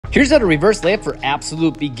Here's how to reverse layup for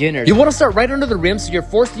absolute beginners. You want to start right under the rim, so you're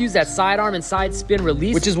forced to use that sidearm and side spin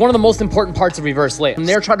release, which is one of the most important parts of reverse layup. From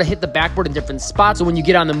there, try to hit the backboard in different spots, so when you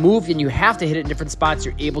get on the move and you have to hit it in different spots,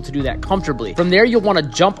 you're able to do that comfortably. From there, you'll want to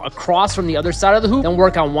jump across from the other side of the hoop, then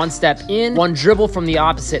work on one step in, one dribble from the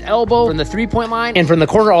opposite elbow, from the 3-point line, and from the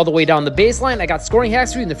corner all the way down the baseline. I got scoring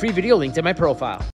hacks for you in the free video linked in my profile.